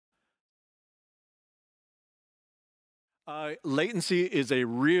Latency is a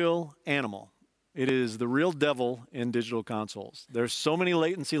real animal. It is the real devil in digital consoles. There's so many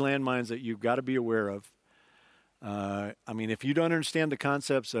latency landmines that you've got to be aware of. I mean, if you don't understand the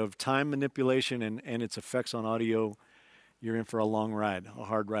concepts of time manipulation and its effects on audio, you're in for a long ride, a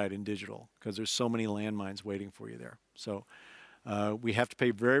hard ride in digital, because there's so many landmines waiting for you there. So we have to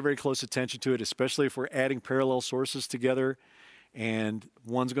pay very, very close attention to it, especially if we're adding parallel sources together and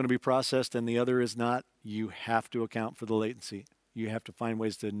one's going to be processed and the other is not. You have to account for the latency. You have to find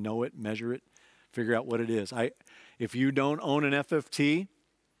ways to know it, measure it, figure out what it is. If you don't own an FFT,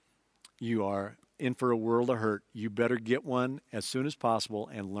 you are in for a world of hurt. You better get one as soon as possible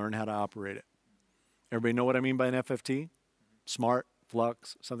and learn how to operate it. Everybody know what I mean by an FFT? Smart,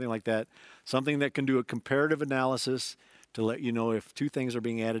 Flux, something like that. Something that can do a comparative analysis to let you know if two things are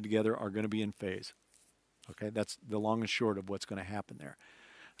being added together are going to be in phase. Okay, that's the long and short of what's going to happen there.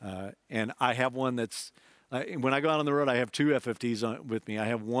 And I have one that's, when I go out on the road, I have two FFTs with me. I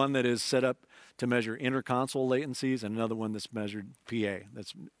have one that is set up to measure inter-console latencies and another one that's measured PA.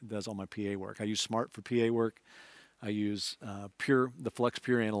 That does all my PA work. I use Smart for PA work. I use the Flex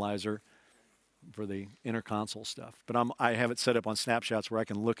Pure Analyzer for the inter-console stuff. But I have it set up on snapshots where I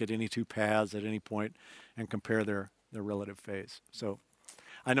can look at any two paths at any point and compare their relative phase. So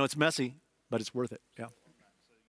I know it's messy, but it's worth it. Yeah.